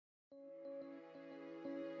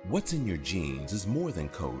What's in your genes is more than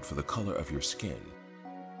code for the color of your skin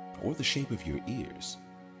or the shape of your ears.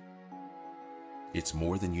 It's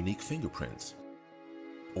more than unique fingerprints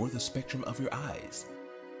or the spectrum of your eyes.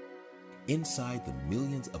 Inside the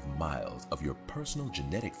millions of miles of your personal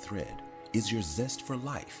genetic thread is your zest for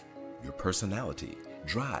life, your personality,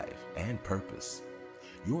 drive, and purpose.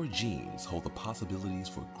 Your genes hold the possibilities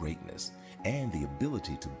for greatness and the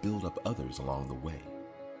ability to build up others along the way.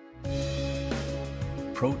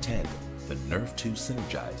 Protandim, the Nerve 2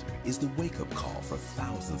 Synergizer, is the wake-up call for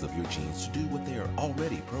thousands of your genes to do what they are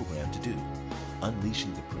already programmed to do,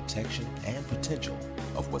 unleashing the protection and potential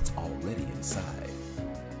of what's already inside.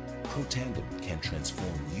 Protandim can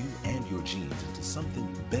transform you and your genes into something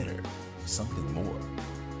better, something more.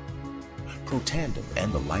 Protandim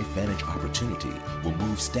and the LifeVantage opportunity will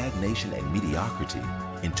move stagnation and mediocrity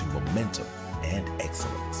into momentum and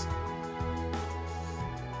excellence.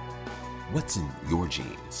 What's in your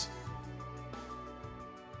genes?